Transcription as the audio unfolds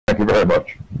Thank you very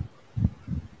much.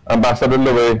 Ambassador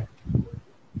Louis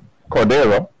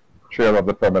Cordero, Chair of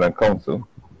the Permanent Council,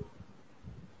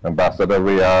 Ambassador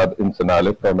Riyad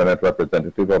Insanali, Permanent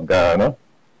Representative of Guyana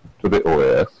to the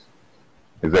OAS,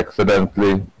 His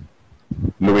Excellency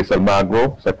Luis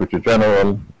Almagro, Secretary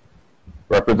General,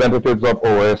 representatives of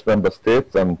OAS member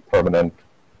states and permanent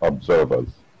observers.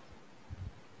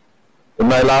 In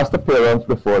my last appearance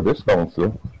before this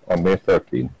Council on May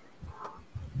 13th,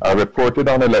 I reported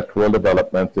on electoral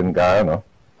developments in Guyana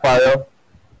prior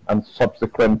and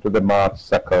subsequent to the March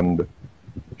 2nd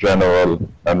general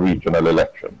and regional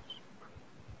elections.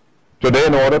 Today,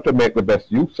 in order to make the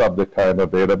best use of the time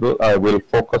available, I will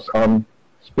focus on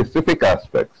specific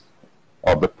aspects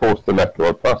of the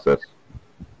post-electoral process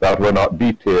that were not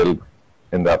detailed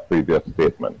in that previous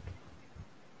statement.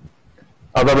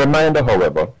 As a reminder,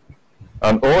 however,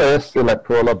 an OAS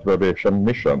electoral observation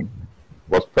mission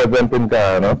was present in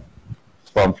Guyana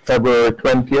from February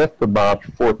 20th to March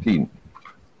 14th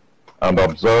and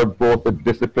observed both the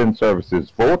Discipline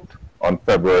Services vote on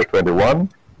February 21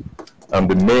 and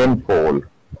the main poll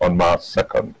on March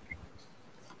 2nd.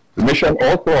 The mission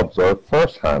also observed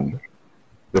firsthand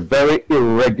the very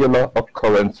irregular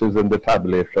occurrences in the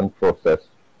tabulation process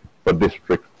for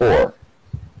District 4,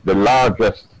 the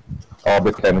largest of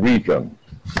the 10 regions,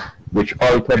 which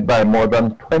altered by more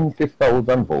than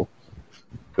 20,000 votes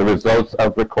the results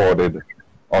as recorded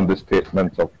on the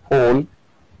statements of poll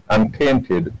and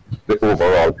tainted the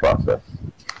overall process.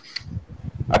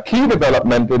 A key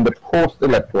development in the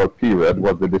post-electoral period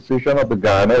was the decision of the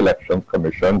Guyana Elections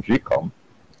Commission, GECOM,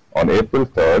 on April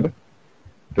 3rd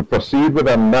to proceed with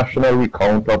a national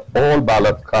recount of all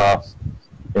ballots cast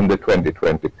in the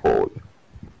 2020 poll.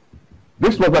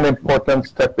 This was an important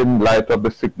step in light of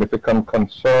the significant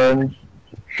concerns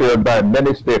shared by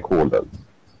many stakeholders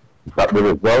that the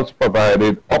results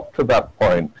provided up to that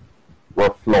point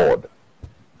were flawed.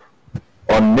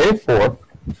 On May 4th,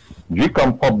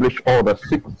 GECOM published Order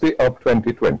 60 of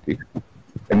 2020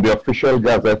 in the official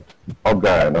Gazette of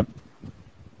Guyana,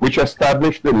 which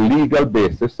established the legal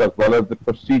basis as well as the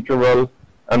procedural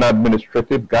and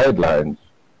administrative guidelines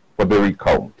for the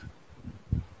recount.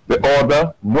 The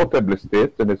order notably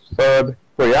states in its third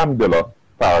preambular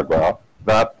paragraph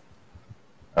that,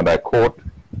 and I quote,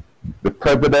 "The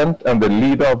President and the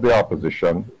Leader of the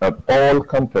Opposition and all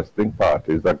contesting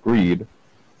parties agreed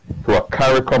to a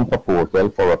CARICOM proposal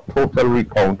for a total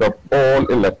recount of all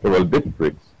electoral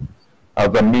districts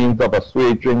as a means of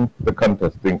assuaging the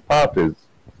contesting parties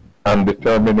and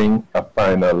determining a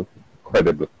final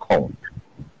credible count."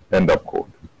 End of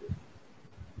quote.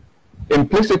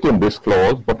 Implicit in this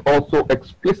clause, but also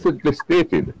explicitly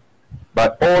stated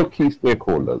by all key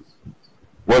stakeholders,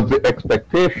 was the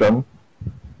expectation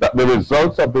that the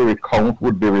results of the recount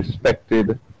would be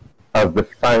respected as the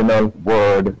final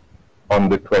word on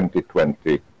the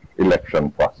 2020 election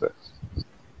process.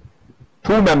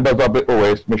 Two members of the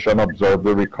OAS mission observed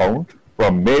the recount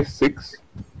from May 6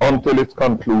 until its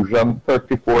conclusion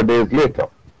 34 days later,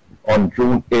 on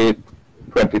June 8,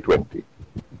 2020.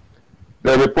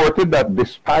 They reported that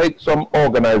despite some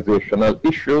organizational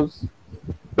issues,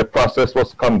 the process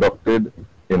was conducted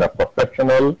in a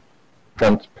professional,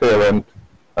 transparent,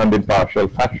 and impartial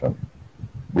fashion,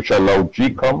 which allowed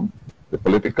GECOM, the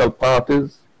political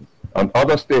parties, and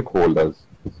other stakeholders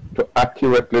to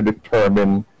accurately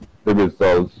determine the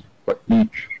results for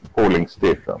each polling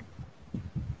station.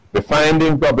 The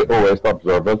findings of the OAS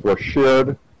observers were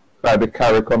shared by the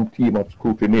CARICOM team of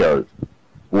scrutineers,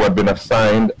 who had been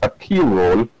assigned a key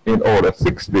role in Order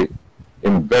 60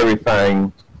 in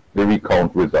verifying the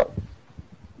recount results.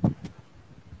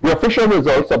 The official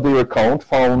results of the recount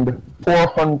found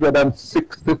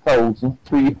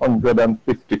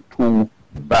 460,352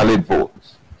 valid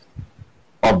votes.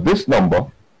 Of this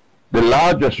number, the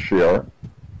largest share,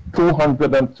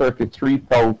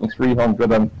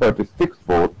 233,336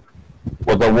 votes,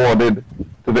 was awarded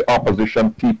to the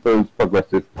opposition People's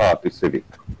Progressive Party Civic,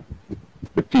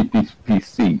 the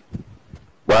PPPC,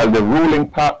 while the ruling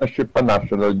Partnership for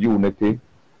National Unity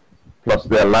plus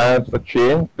the Alliance for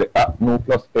Change, the APNU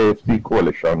plus AFC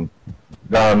coalition,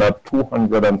 garnered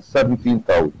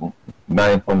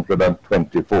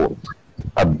 217,920 votes,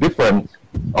 a difference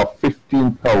of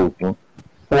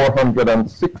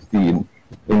 15,416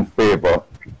 in favor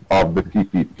of the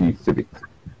PPP Civic.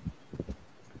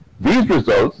 These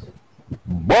results,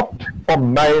 but for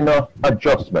minor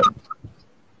adjustments,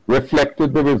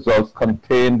 reflected the results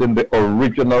contained in the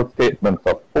original statements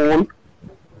of poll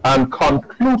and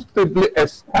conclusively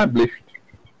established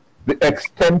the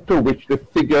extent to which the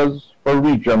figures for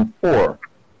Region 4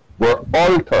 were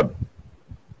altered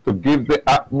to to give the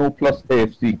ACNU plus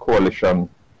AFC coalition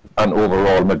an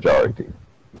overall majority.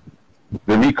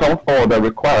 The recount order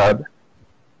required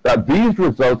that these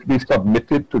results be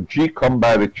submitted to GCOM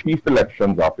by the Chief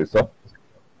Elections Officer,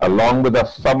 along with a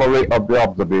summary of the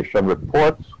observation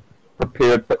reports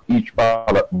prepared for each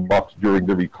ballot box during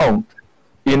the recount,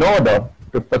 in order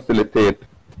to facilitate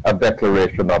a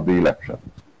declaration of the election.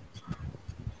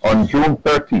 On June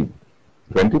 13,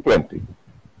 2020,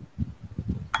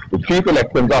 the Chief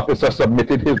Elections Officer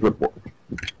submitted his report.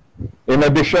 In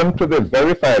addition to the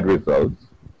verified results,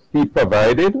 he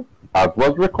provided, as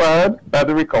was required by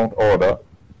the recount order,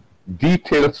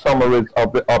 detailed summaries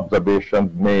of the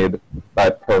observations made by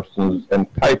persons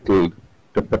entitled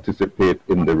to participate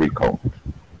in the recount.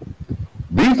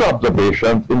 These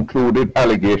observations included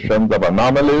allegations of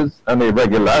anomalies and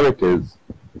irregularities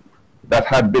that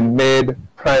had been made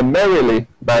primarily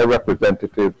by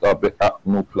representatives of the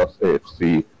ACNU plus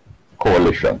AFC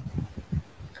coalition.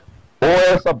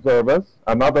 OAS observers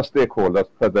and other stakeholders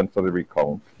present for the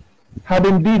recount had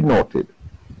indeed noted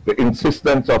the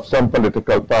insistence of some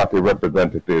political party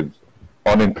representatives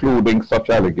on including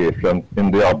such allegations in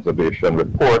the observation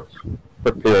reports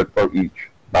prepared for each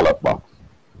ballot box.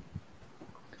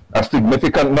 A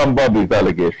significant number of these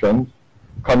allegations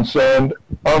concerned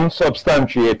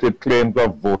unsubstantiated claims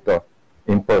of voter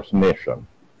impersonation.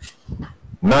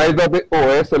 Neither the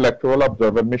OAS Electoral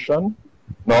Observer Mission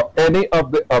nor any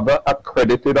of the other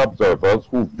accredited observers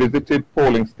who visited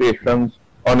polling stations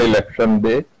on election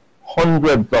day,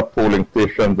 hundreds of polling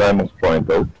stations I must point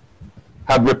out,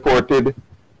 had reported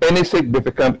any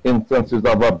significant instances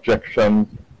of objections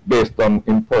based on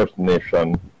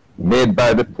impersonation made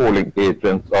by the polling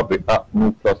agents of the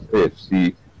ACNU plus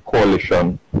AFC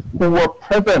coalition, who were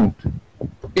present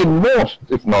in most,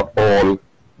 if not all,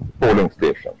 polling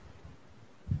stations.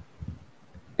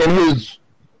 In his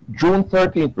June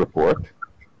 13th report,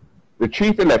 the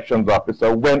Chief Elections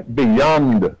Officer went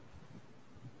beyond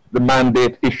the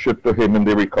mandate issued to him in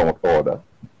the recount order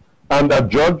and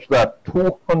adjudged that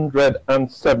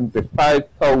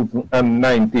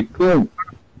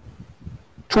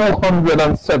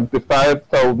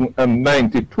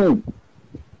 275,092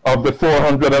 of the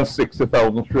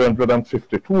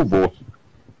 460,352 votes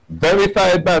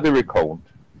verified by the recount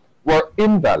were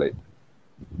invalid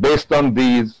based on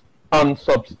these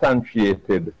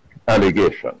unsubstantiated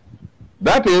allegations.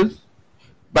 That is,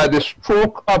 by the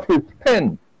stroke of his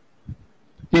pen,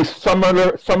 he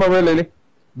summarily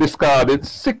discarded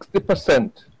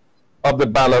 60% of the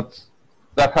ballots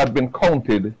that had been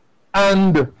counted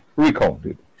and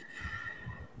recounted.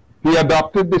 He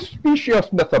adopted the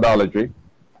specious methodology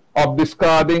of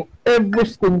discarding every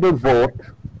single vote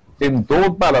in those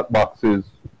ballot boxes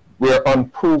where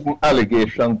unproven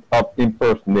allegations of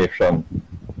impersonation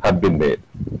had been made.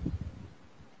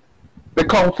 The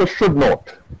Council should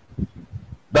note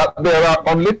that there are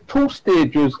only two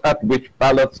stages at which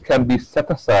ballots can be set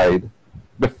aside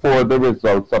before the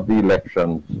results of the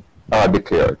elections are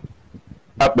declared.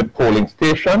 At the polling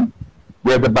station,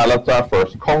 where the ballots are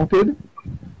first counted,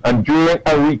 and during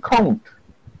a recount,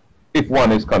 if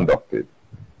one is conducted.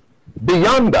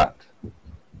 Beyond that,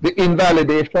 the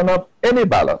invalidation of any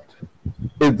ballot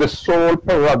is the sole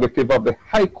prerogative of the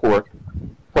High Court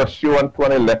pursuant to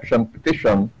an election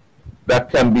petition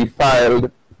that can be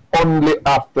filed only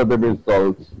after the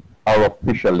results are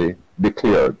officially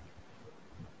declared.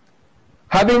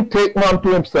 Having taken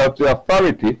unto himself the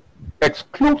authority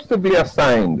exclusively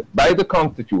assigned by the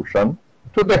Constitution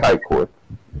to the High Court,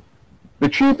 the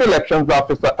Chief Elections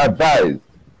Officer advised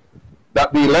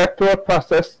that the electoral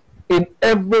process in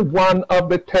every one of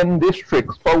the 10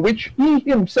 districts for which he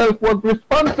himself was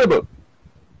responsible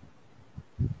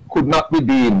could not be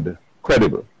deemed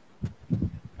credible.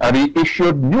 And he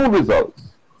issued new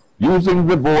results using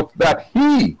the votes that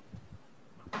he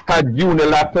had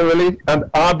unilaterally and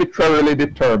arbitrarily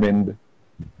determined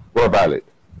were valid.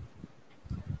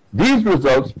 These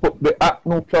results put the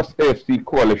ACNU plus AFC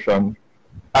coalition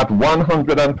at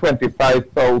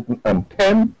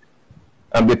 125,010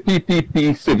 and the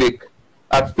PPP Civic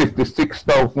at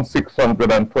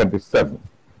 56,627,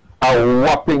 a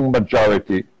whopping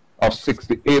majority of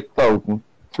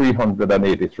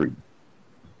 68,383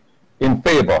 in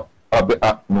favor of the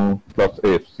ACNU plus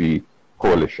AFC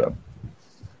coalition.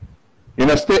 In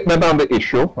a statement on the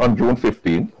issue on June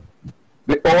 15th,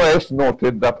 the OAS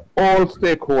noted that all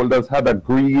stakeholders had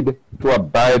agreed to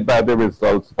abide by the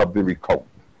results of the recount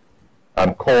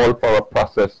and called for a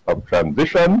process of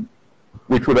transition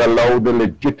which would allow the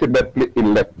legitimately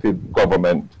elected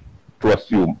government to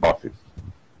assume office.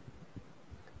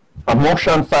 A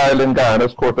motion filed in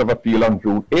Guyana's Court of Appeal on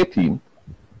June 18th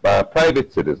by a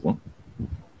private citizen,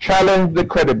 challenged the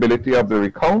credibility of the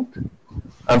recount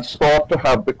and sought to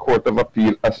have the Court of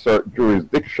Appeal assert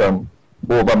jurisdiction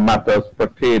over matters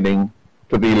pertaining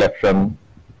to the election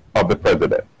of the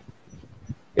President.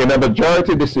 In a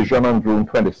majority decision on June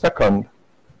 22nd,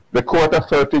 the Court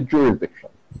asserted jurisdiction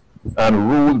and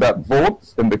ruled that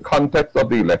votes in the context of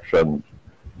the elections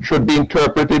should be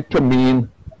interpreted to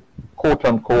mean,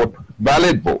 quote-unquote,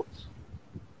 valid votes.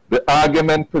 The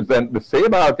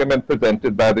same argument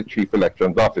presented by the Chief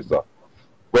Elections Officer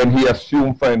when he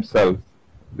assumed for himself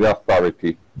the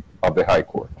authority of the High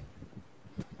Court.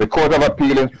 The Court of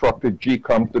Appeal instructed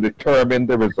GCOM to determine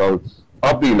the results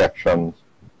of the elections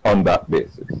on that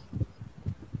basis.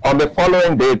 On the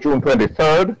following day, June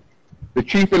 23rd, the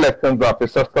Chief Elections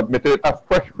Officer submitted a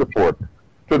fresh report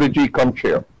to the GCOM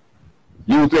chair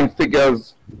using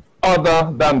figures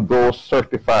other than those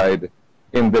certified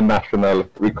in the national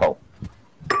recount.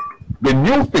 The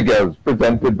new figures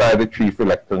presented by the Chief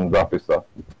Elections Officer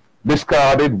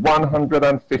discarded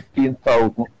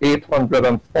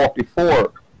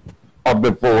 115,844 of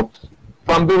the votes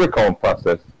from the recount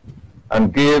process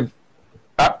and gave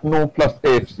APNU plus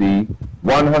AFC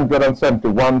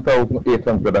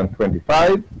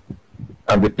 171,825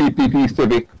 and the PPP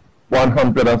Civic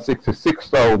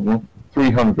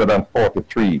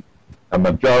 166,343, a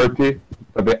majority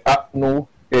for the APNU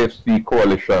AFC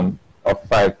coalition of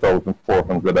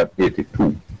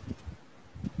 5,482.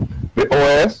 The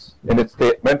OAS, in its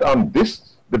statement on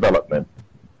this development,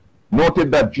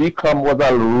 noted that GCOM was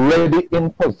already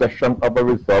in possession of a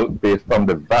result based on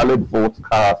the valid votes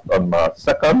cast on March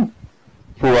 2nd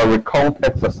through a recount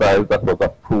exercise that was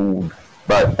approved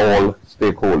by all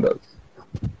stakeholders.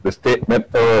 The statement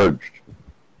urged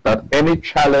that any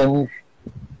challenge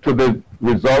to the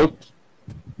results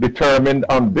determined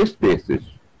on this basis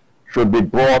should be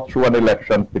brought through an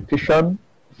election petition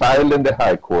filed in the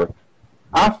High Court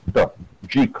after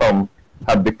GCOM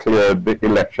had declared the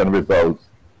election results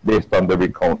based on the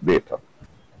recount data.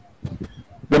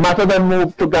 The matter then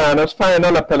moved to Ghana's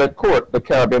final appellate court, the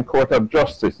Caribbean Court of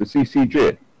Justice, the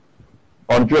CCJ.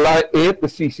 On July 8, the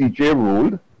CCJ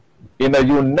ruled in a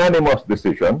unanimous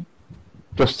decision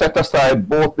to set aside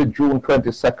both the June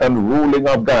 22nd ruling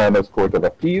of Ghana's Court of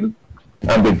Appeal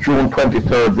and the June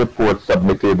 23rd report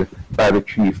submitted by the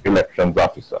Chief Elections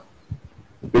Officer.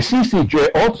 The CCJ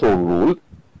also ruled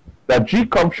that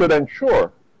GCOM should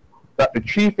ensure that the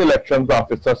Chief Elections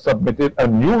Officer submitted a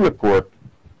new report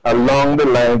along the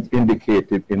lines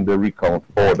indicated in the recount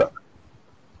order.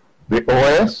 The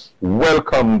OAS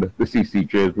welcomed the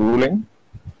CCJ's ruling,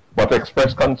 but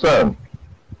expressed concern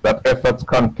that efforts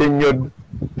continued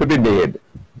to be made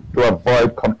to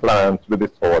avoid compliance with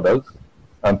its orders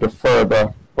and to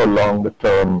further prolong the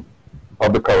term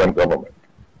of the current government.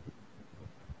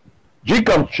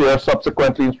 GCOM's chair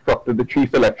subsequently instructed the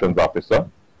Chief Elections Officer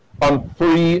on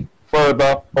 3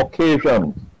 further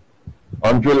occasions,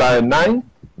 on July 9th,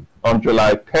 on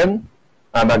July 10th,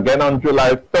 and again on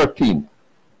July 13th,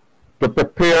 to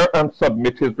prepare and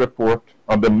submit his report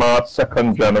on the March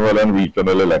 2nd general and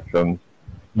regional elections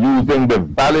using the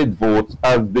valid votes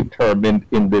as determined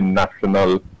in the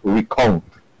national recount.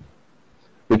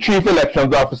 The Chief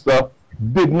Elections Officer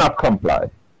did not comply,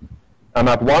 and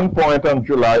at one point on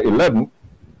July 11th,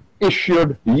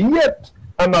 issued yet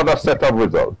another set of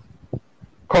results,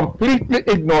 completely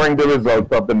ignoring the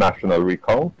results of the national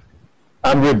recount,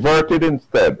 and reverted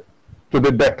instead to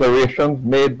the declarations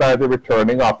made by the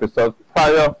returning officers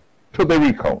prior to the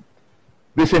recount.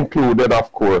 This included,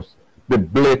 of course, the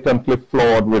blatantly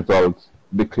flawed results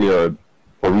declared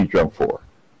for Region 4.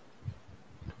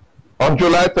 On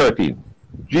July 13th,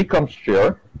 GCOM's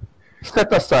chair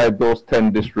set aside those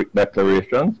 10 district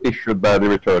declarations issued by the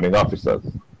returning officers.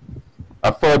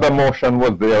 A further motion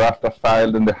was thereafter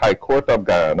filed in the High Court of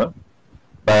Guyana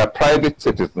by a private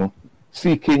citizen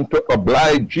seeking to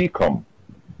oblige GCOM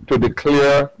to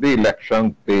declare the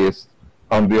elections based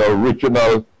on the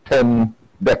original 10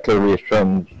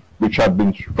 declarations which had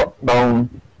been struck down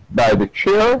by the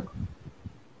chair,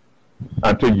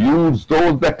 and to use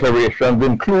those declarations,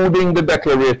 including the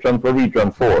declaration for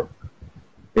Region 4,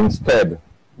 instead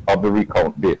of the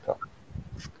recount data.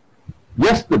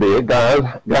 Yesterday,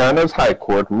 Guyana's High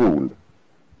Court ruled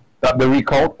that the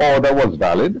recount order was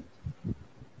valid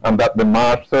and that the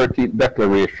March 13th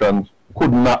declarations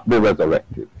could not be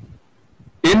resurrected.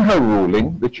 In her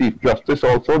ruling, the Chief Justice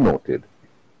also noted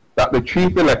that the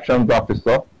Chief Elections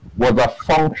Officer was a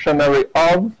functionary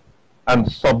of and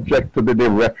subject to the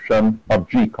direction of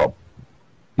GCOM.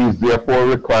 He is therefore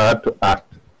required to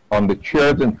act on the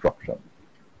chair's instruction.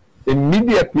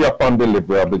 Immediately upon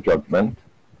delivery of the judgment,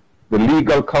 The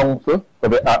legal counsel for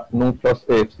the ACNU plus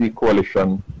AFC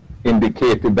coalition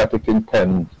indicated that it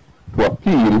intends to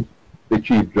appeal the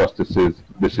Chief Justice's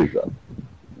decision.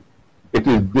 It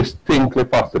is distinctly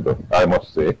possible, I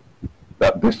must say,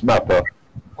 that this matter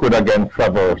could again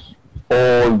traverse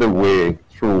all the way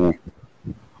through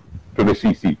to the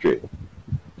CCJ.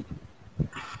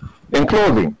 In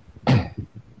closing,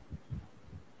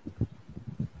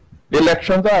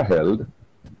 elections are held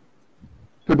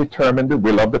to determine the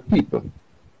will of the people.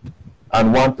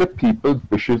 And once the people's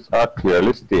wishes are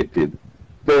clearly stated,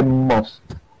 they must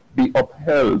be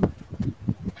upheld.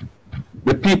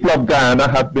 The people of Guyana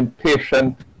have been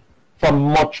patient for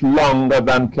much longer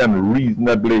than can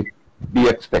reasonably be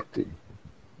expected,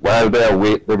 while they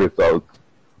await the results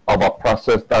of a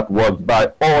process that was,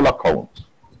 by all accounts,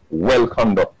 well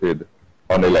conducted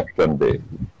on election day.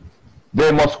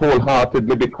 They must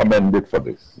wholeheartedly be commended for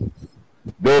this.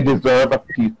 They deserve a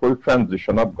peaceful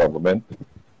transition of government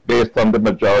based on the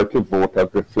majority vote as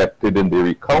reflected in the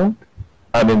recount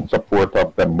and in support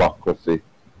of democracy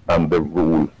and the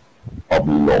rule of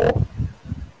law.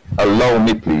 Allow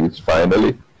me, please,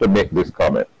 finally, to make this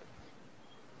comment.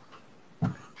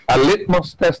 A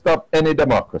litmus test of any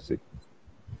democracy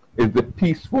is the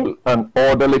peaceful and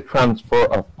orderly transfer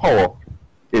of power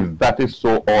if that is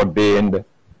so ordained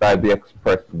by the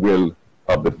express will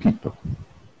of the people.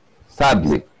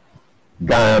 Sadly,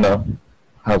 Guyana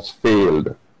has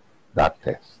failed that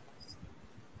test.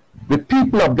 The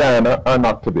people of Guyana are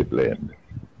not to be blamed.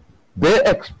 They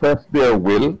expressed their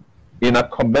will in a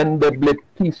commendably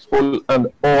peaceful and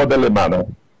orderly manner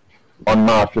on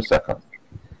March 2nd.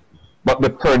 But the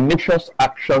pernicious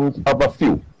actions of a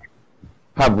few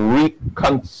have wreaked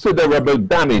considerable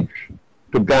damage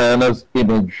to Guyana's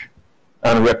image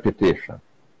and reputation.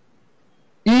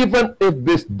 Even if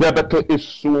this debacle is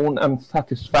soon and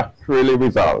satisfactorily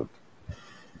resolved,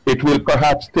 it will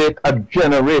perhaps take a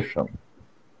generation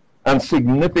and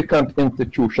significant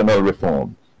institutional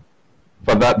reforms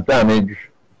for that damage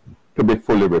to be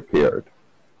fully repaired.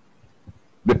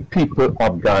 The people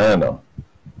of Guyana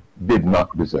did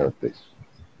not deserve this.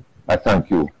 I thank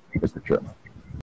you, Mr. Chairman.